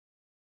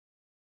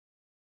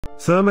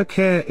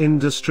Thermocare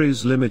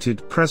Industries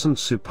Limited present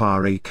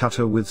Supari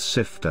Cutter with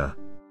sifter.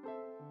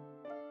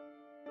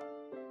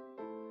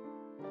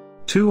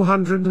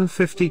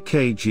 250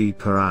 kg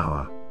per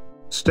hour.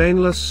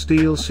 Stainless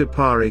steel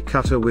Supari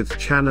Cutter with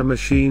Chhanna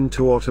machine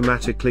to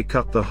automatically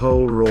cut the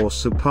whole raw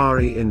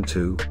Supari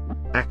into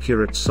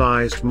accurate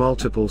sized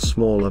multiple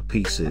smaller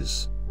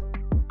pieces.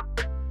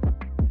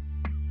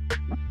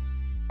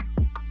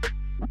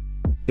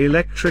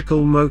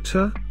 Electrical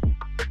motor.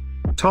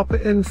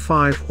 Top-end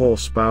 5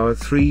 horsepower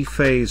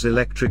 3-phase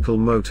electrical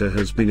motor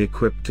has been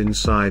equipped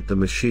inside the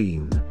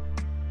machine.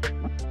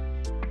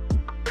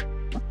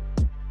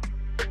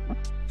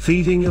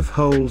 Feeding of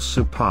whole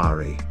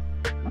Supari.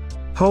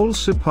 Whole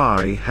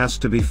Supari has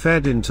to be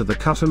fed into the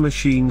cutter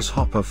machine's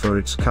hopper for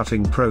its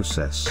cutting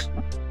process.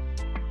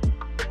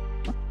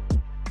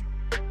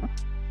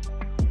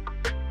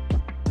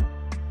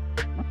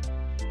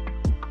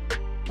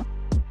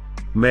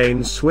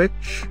 Main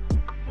switch.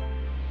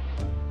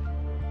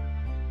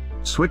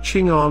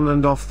 Switching on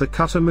and off the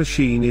cutter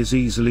machine is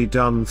easily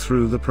done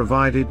through the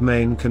provided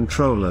main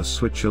controller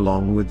switch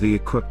along with the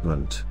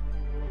equipment.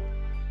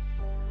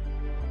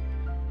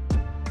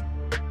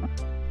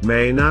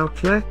 Main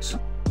outlet.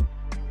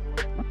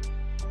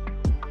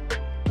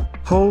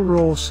 Whole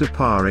raw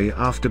Supari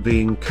after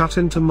being cut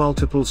into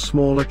multiple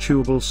smaller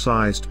chewable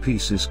sized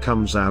pieces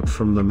comes out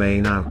from the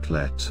main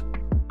outlet.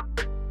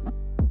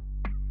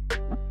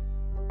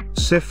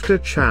 Sifter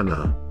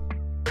Chhanna.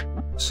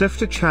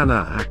 Sifter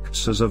Chhanna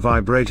acts as a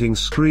vibrating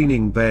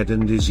screening bed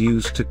and is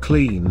used to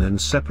clean and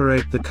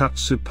separate the cut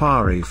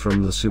Supari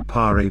from the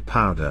Supari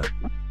powder.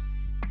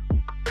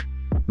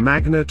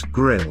 Magnet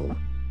grill.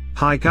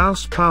 High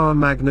Gauss power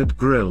magnet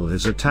grill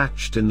is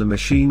attached in the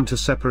machine to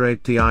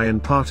separate the iron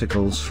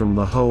particles from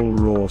the whole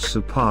raw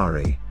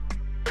Supari.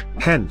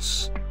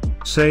 Hence,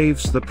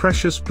 saves the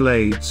precious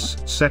blades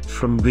set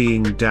from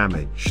being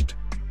damaged.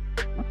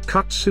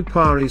 Cut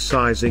Supari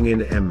sizing in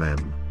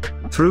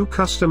mm. Through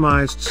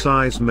customized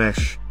size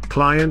mesh,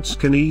 clients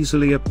can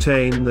easily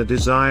obtain the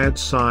desired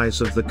size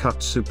of the cut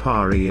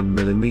Supari in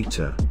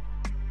millimeter.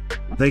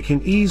 They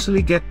can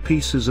easily get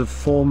pieces of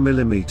 4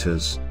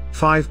 mm,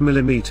 5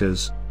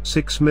 mm,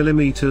 6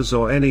 mm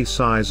or any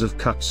size of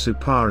cut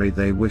Supari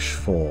they wish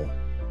for.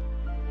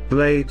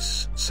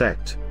 Blades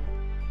set.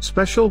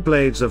 Special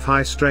blades of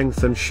high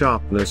strength and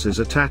sharpness is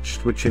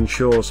attached which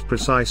ensures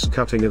precise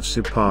cutting of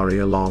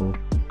Supari along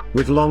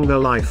with longer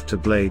life to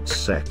blades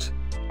set.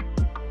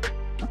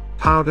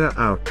 Powder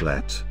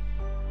outlet.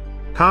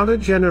 Powder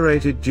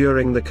generated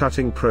during the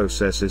cutting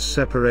process is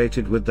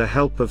separated with the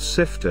help of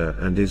sifter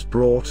and is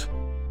brought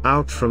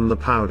out from the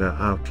powder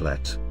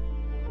outlet.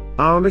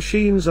 Our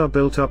machines are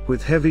built up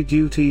with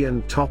heavy-duty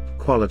and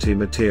top-quality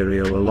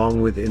material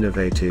along with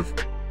innovative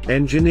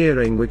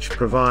engineering which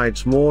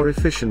provides more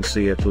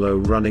efficiency at low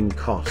running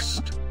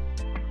cost.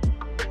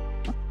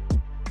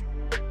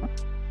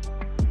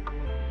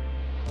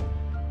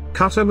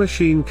 Cutter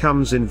machine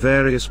comes in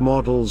various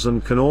models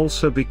and can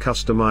also be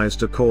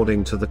customized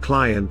according to the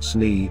client's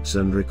needs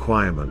and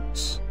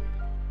requirements.